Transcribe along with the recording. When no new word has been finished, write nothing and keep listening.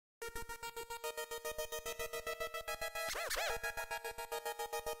Hello,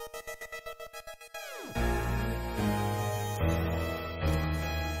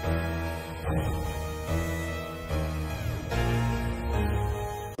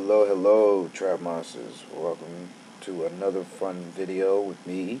 hello, Trap Monsters. Welcome to another fun video with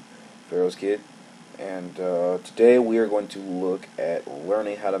me, Pharaoh's Kid. And today we are going to look at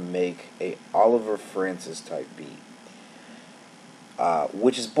learning how to make a Oliver Francis type beat,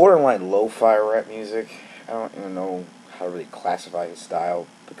 which is borderline lo-fi rap music. I don't even know how to really classify his style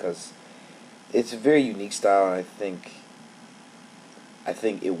because it's a very unique style, and I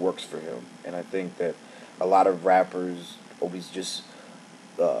think it works for him. And I think that a lot of rappers always just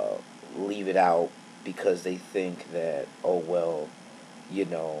leave it out because they think that, oh well, you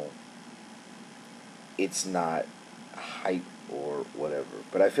know, it's not hype or whatever.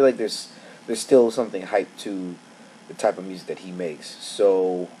 But I feel like there's still something hype to the type of music that he makes.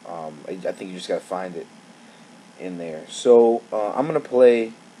 So I think you just gotta find it in there. So I'm gonna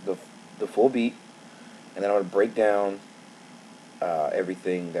play the full beat, and then I'm gonna break down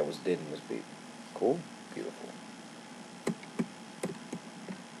everything that was did in this beat. Cool, beautiful.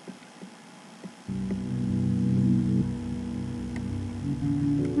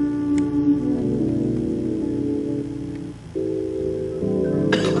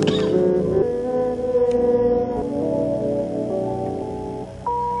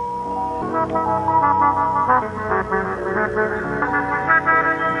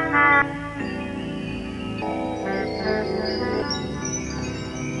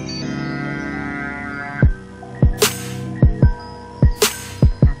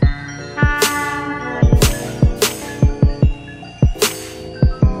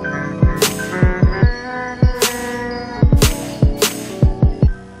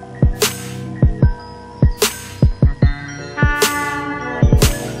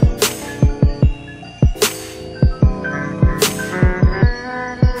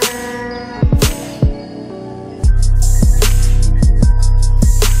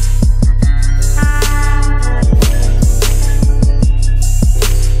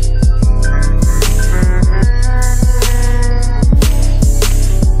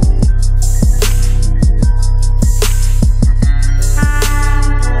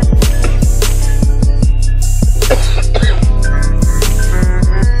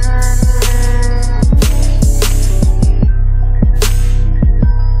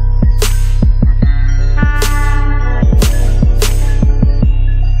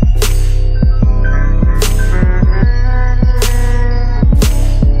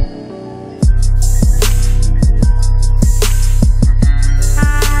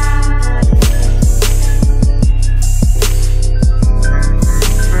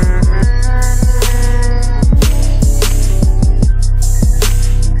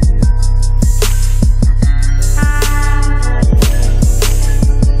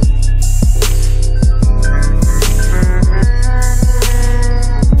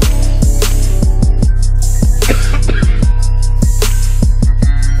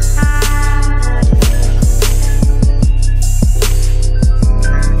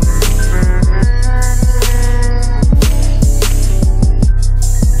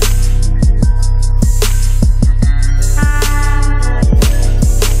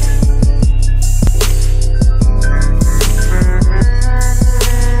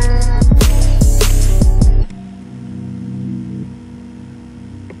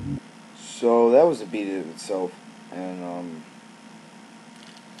 So that was the beat in itself, and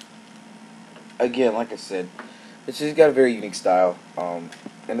again, like I said, it's just got a very unique style, and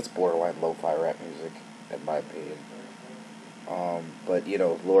it's borderline lo-fi rap music, in my opinion. But you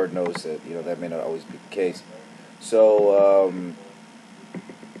know, Lord knows that that may not always be the case. So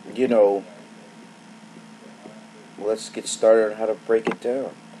you know, let's get started on how to break it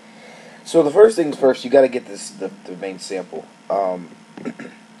down. So the first things first, you got to get the main sample.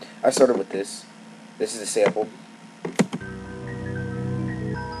 I started with this. This is the sample.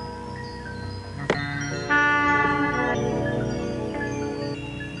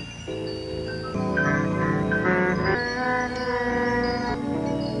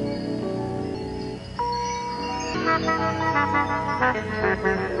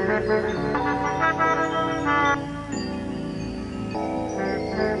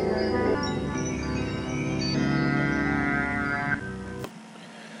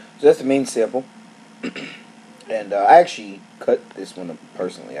 So that's the main sample, and I actually cut this one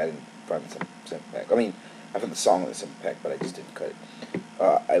personally. I didn't find the sample pack. I mean, I found the song in the sample pack, but I just didn't cut it.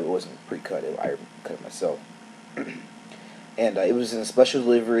 It wasn't pre-cut. I cut it myself, and it was in a special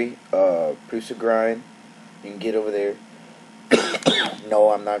delivery, producer grind. You can get over there.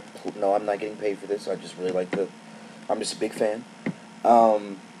 No, I'm not getting paid for this. I just really like the I'm just a big fan.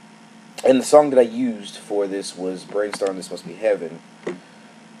 Um, and the song that I used for this was Brainstorm, This Must Be Heaven.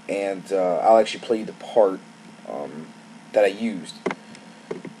 And I'll actually play you the part that I used.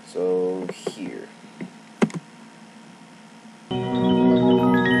 So, here.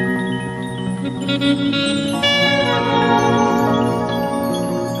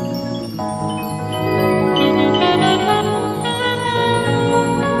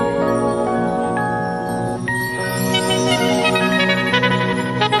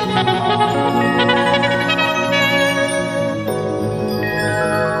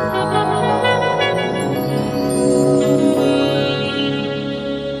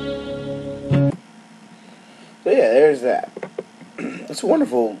 So yeah, there's that. It's a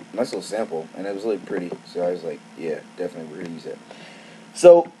wonderful, nice little sample, and it was really pretty. So I was like, yeah, definitely we're gonna use it.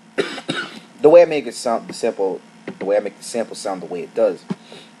 So the way I make it sound, the way I make the sample sound the way it does,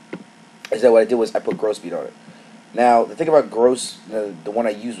 is that what I did was I put gross beat on it. Now the thing about gross, the one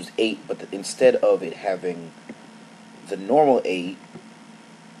I used was 8, but instead of it having the normal 8,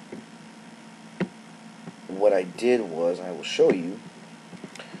 what I did was, I will show you.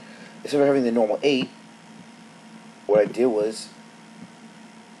 Instead of having the normal 8, what I did was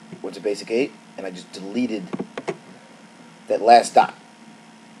went to basic 8, and I just deleted that last dot.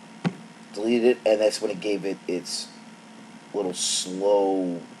 Deleted it, and that's when it gave it its little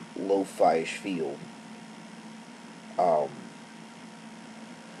slow, lo-fi-ish feel.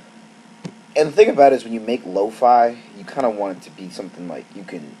 And the thing about it is, when you make lo-fi, you kind of want it to be something like you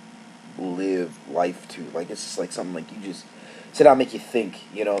can live life to. Like, it's just like something like you just sit down and make you think,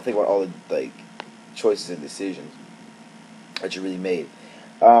 think about all the, like, choices and decisions that you really made.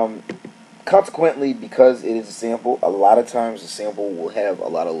 Consequently, because it is a sample, a lot of times the sample will have a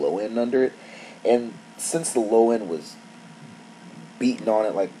lot of low end under it, and since the low end was beating on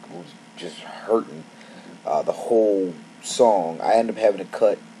it, like, was just hurting the whole song, I ended up having to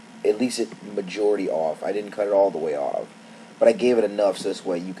cut at least a majority off. I didn't cut it all the way off, but I gave it enough so this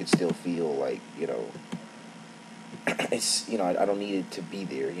way you could still feel like, it's, I don't need it to be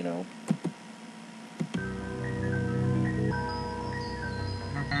there,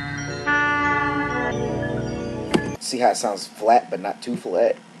 See how it sounds flat but not too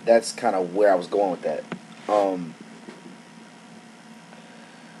flat? That's kind of where I was going with that.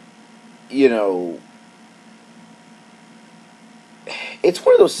 You know, it's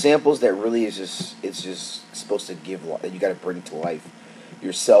one of those samples that really is just supposed to give, that you got to bring to life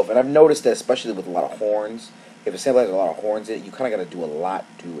yourself. And I've noticed that, especially with a lot of horns, if a sample has a lot of horns in it, you kind of got to do a lot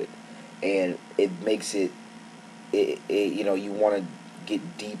to it, and it makes it, you want to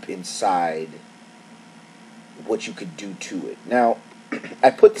get deep inside what you could do to it. Now,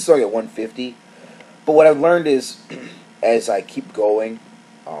 I put the song at 150, but what I've learned is, as I keep going,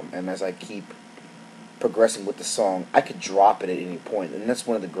 and as I keep progressing with the song, I could drop it at any point, and that's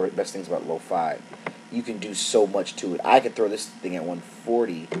one of the best things about lo-fi. You can do so much to it. I could throw this thing at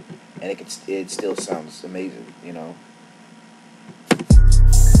 140, and it still sounds amazing,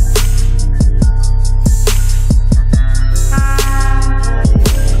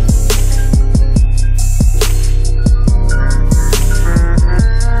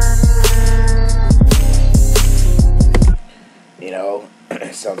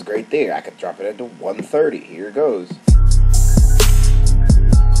 It sounds great there. I could drop it into 130. Here it goes.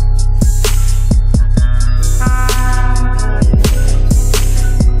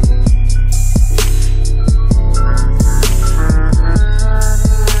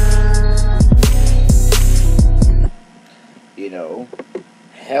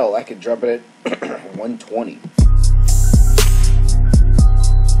 Hell, I could drop it at 120.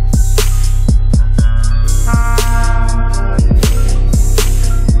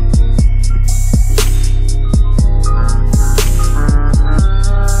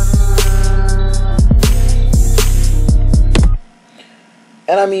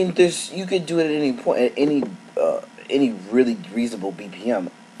 And I mean, you could do it at any point, at any really reasonable BPM.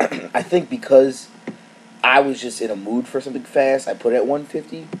 I think because I was just in a mood for something fast, I put it at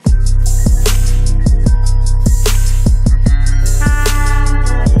 150.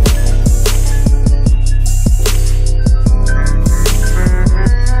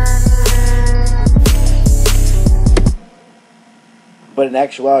 But in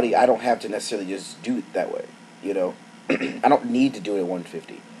actuality, I don't have to necessarily just do it that way, I don't need to do it at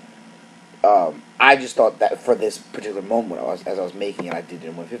 150. I just thought that for this particular moment, as I was making it, I did it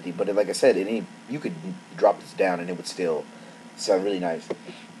at 150. But like I said, you could drop this down and it would still sound really nice.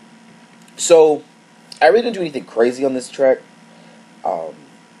 So I really didn't do anything crazy on this track,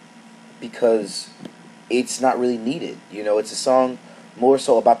 because it's not really needed. It's a song more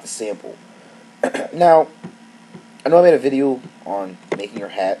so about the sample. Now, I know I made a video on making your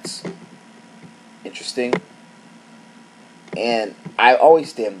hats interesting, and I always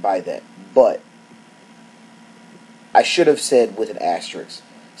stand by that, but I should have said with an asterisk,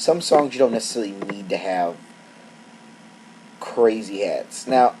 some songs you don't necessarily need to have crazy hats.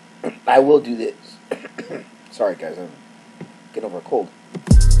 Now, I will do this. Sorry guys, I'm getting over a cold.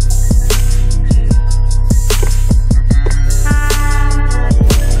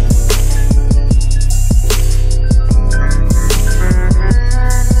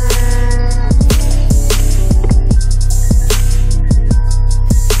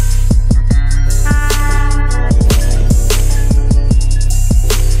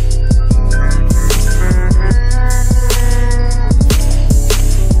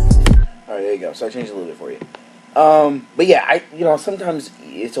 So I changed a little bit for you. But yeah, sometimes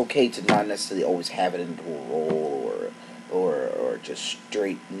it's okay to not necessarily always have it into a roll or just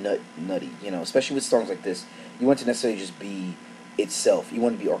straight nutty. Especially with songs like this, you want to necessarily just be itself. You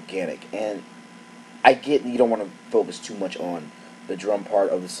want to be organic, and I get you don't want to focus too much on the drum part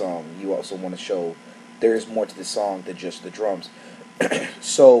of the song. You also want to show there is more to the song than just the drums.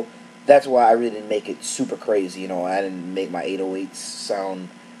 So that's why I really didn't make it super crazy. I didn't make my 808s sound,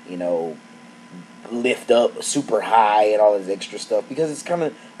 lift up super high and all this extra stuff, because it's kind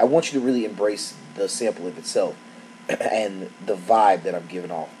of, I want you to really embrace the sample of itself and the vibe that I'm giving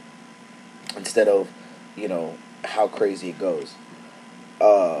off, instead of how crazy it goes.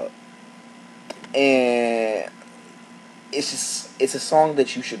 And it's a song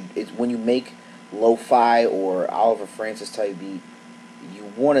that you should, when you make lo-fi or Oliver Francis type beat,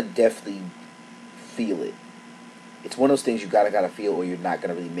 you want to definitely feel it. It's one of those things you gotta feel, or you're not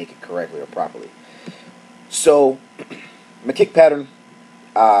gonna really make it correctly or properly. So my kick pattern,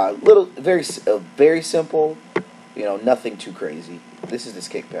 very simple, nothing too crazy. This is this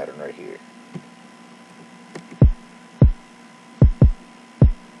kick pattern right here.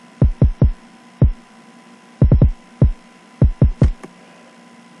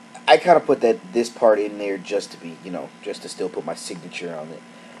 I kind of put this part in there just to be, just to still put my signature on it.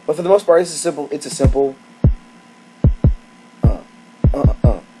 But for the most part, it's a simple.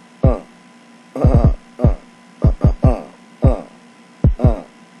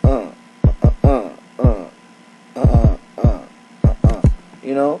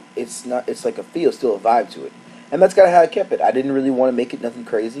 It's like a feel, still a vibe to it, and that's kind of how I kept it. I didn't really want to make it nothing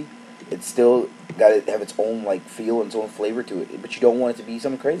crazy. It's still got to have its own feel and its own flavor to it, but you don't want it to be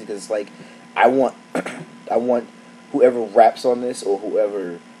something crazy, because it's like I want whoever raps on this or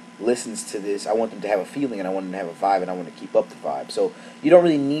whoever listens to this, I want them to have a feeling, and I want them to have a vibe, and I want to keep up the vibe. So you don't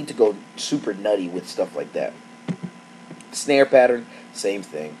really need to go super nutty with stuff like that. Snare pattern, same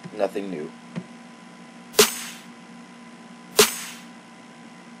thing, nothing new.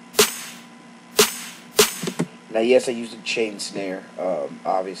 Now, yes, I used a chain snare.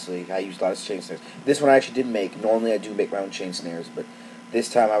 Obviously, I used a lot of chain snares. This one I actually didn't make. Normally, I do make my own chain snares, but this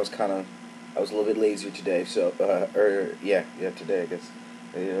time I was a little bit lazier today. So, today I guess.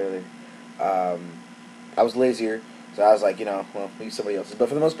 Earlier. I was lazier, so I was like, use somebody else's. But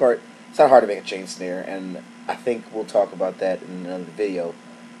for the most part, it's not hard to make a chain snare, and I think we'll talk about that in another video,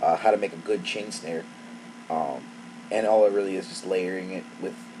 how to make a good chain snare. And all it really is just layering it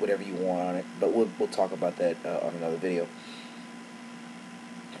with whatever you want on it. But we'll talk about that on another video.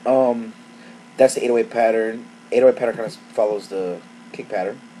 That's the 808 pattern. 808 pattern kind of follows the kick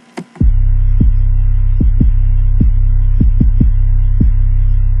pattern.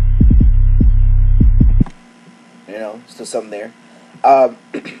 Still something there.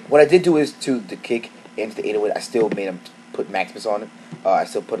 What I did do is to the kick and to the 808, I still made them put Maximus on it. I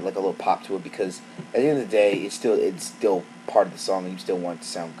still put like a little pop to it, because at the end of the day, it's still part of the song, and you still want it to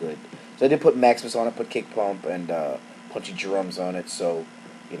sound good. So I did put Maximus on it, put kick pump and punchy drums on it. So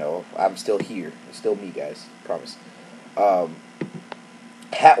I'm still here. It's still me, guys. Promise.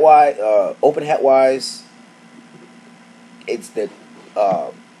 Hat wise, open hat wise, it's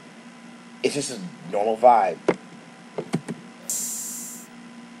just a normal vibe.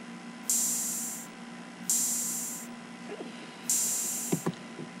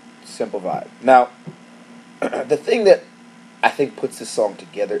 Simple vibe. Now, the thing that I think puts this song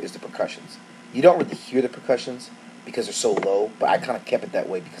together is the percussions. You don't really hear the percussions because they're so low, but I kind of kept it that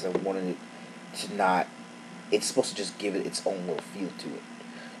way because I wanted it to not. It's supposed to just give it its own little feel to it.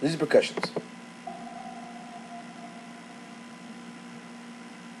 These are percussions.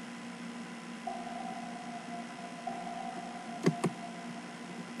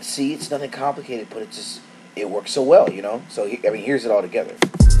 See, it's nothing complicated, but it works so well, So here's it all together.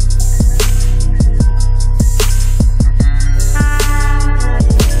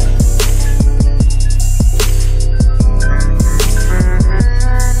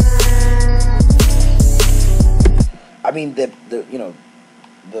 mean the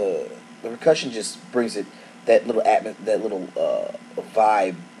the percussion just brings it that little that little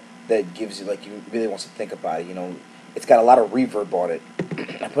vibe that gives you like you really wants to think about it. It's got a lot of reverb on it.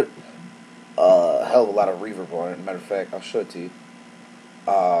 I put a hell of a lot of reverb on it. Matter of fact, I'll show it to you.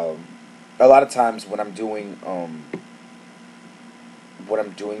 A lot of times when I'm doing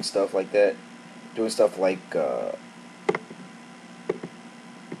stuff like that, doing stuff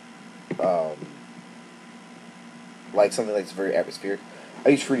um, like something that's very atmospheric, I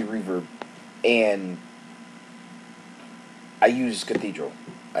use Fruity Reverb, and I use Cathedral.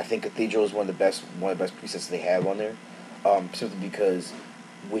 I think Cathedral is one of the best presets they have on there, simply because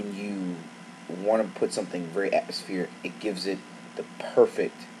when you want to put something very atmospheric, it gives it the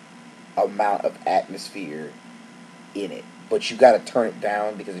perfect amount of atmosphere in it. But you got to turn it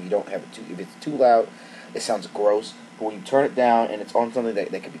down, because if you don't have it if it's too loud, it sounds gross. But when you turn it down and it's on something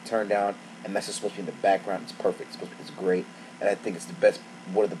that can be turned down, and that's just supposed to be in the background, it's perfect. It's great, and I think it's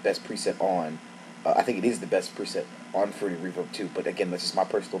one of the best preset on. I think it is the best preset on Fruity Reverb too. But again, this is my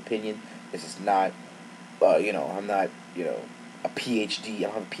personal opinion. This is not, I'm not, a PhD. I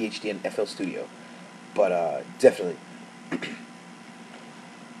don't have a PhD in FL Studio, but definitely,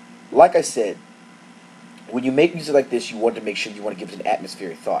 like I said, when you make music like this, you want to make sure you want to give it an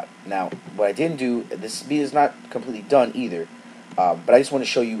atmospheric thought. Now, what I didn't do, this beat is not completely done either, but I just want to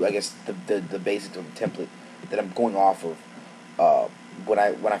show you, I guess, the basics of the template that I'm going off of when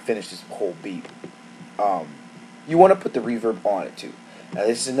I finish this whole beat. You want to put the reverb on it too. Now,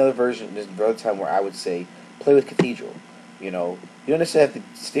 this is another version. There's another time where I would say play with Cathedral. You don't necessarily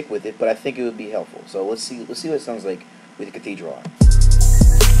have to stick with it, but I think it would be helpful. So let's see what it sounds like with the Cathedral on.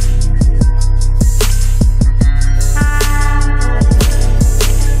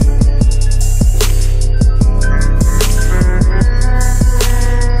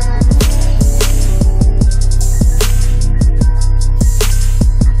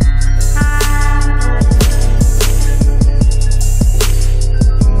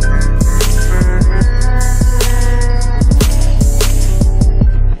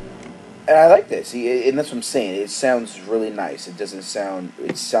 And I like this, and that's what I'm saying. It sounds really nice. It doesn't sound.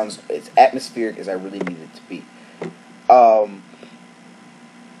 It's atmospheric as I really need it to be. And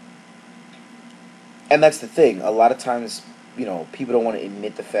that's the thing. A lot of times, people don't want to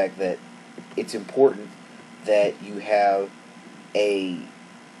admit the fact that it's important that you have a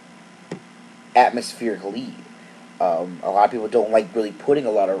atmospheric lead. A lot of people don't like really putting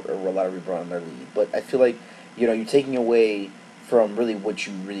a lot of reverb on their lead, but I feel like you're taking away from really what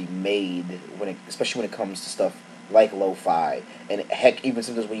you really made especially when it comes to stuff like lo-fi, and heck, even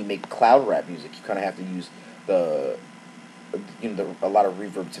sometimes when you make cloud rap music, you kind of have to use a lot of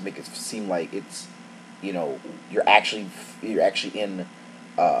reverb to make it seem like it's you're actually in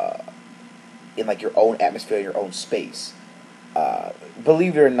like your own atmosphere, your own space.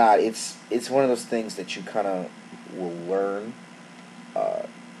 Believe it or not, it's one of those things that you kind of will learn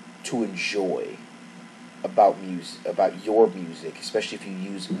to enjoy about your music, especially if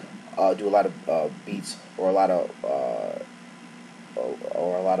you do a lot of beats or a lot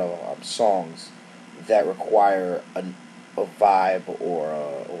of songs that require a vibe or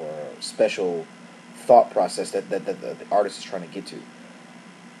a special thought process that the artist is trying to get to.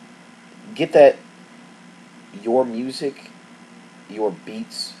 Get that your music, your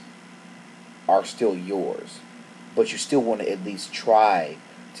beats are still yours, but you still want to at least try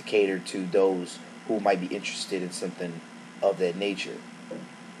to cater to those who might be interested in something of that nature.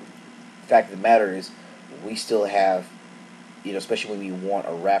 The fact of the matter is, we still have, especially when we want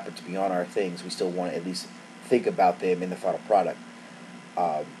a rapper to be on our things, we still want to at least think about them in the final product.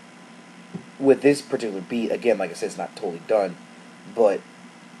 With this particular beat, again, like I said, it's not totally done, but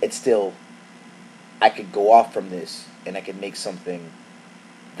it's still, I could go off from this and I could make something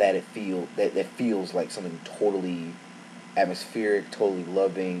that feels like something totally atmospheric, totally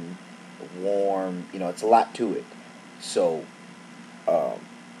loving, warm. It's a lot to it. So I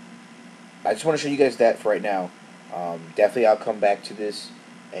just want to show you guys that for right now. Definitely I'll come back to this,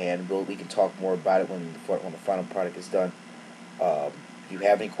 and we can talk more about it when the final product is done. If you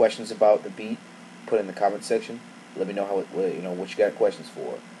have any questions about the beat, put it in the comment section. Let me know what you got questions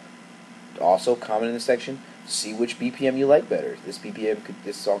for. Also, comment in the section. See which BPM you like better. This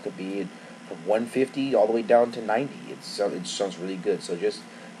song could be from 150 all the way down to 90. It sounds really good. So just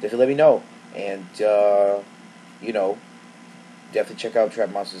definitely let me know, and definitely check out Trap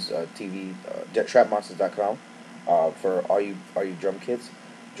Monsters TV, trapmonsters.com, for all you drum kits.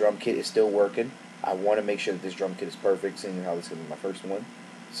 Drum kit is still working. I want to make sure that this drum kit is perfect, seeing how this is going to be my first one.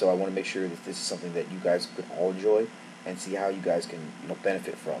 So I want to make sure that this is something that you guys could all enjoy and see how you guys can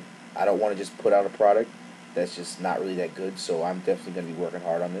benefit from. I don't want to just put out a product that's just not really that good. So I'm definitely going to be working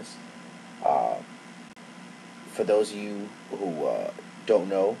hard on this. Uh, for those of you who don't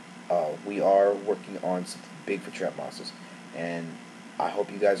know, we are working on something big for Trap Monsters, and I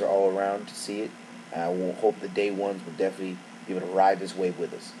hope you guys are all around to see it. I will hope the day ones will definitely be able to ride this wave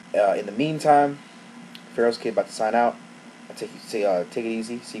with us. In the meantime, Pharaoh's Kid about to sign out. Take it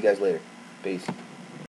easy. See you guys later. Peace.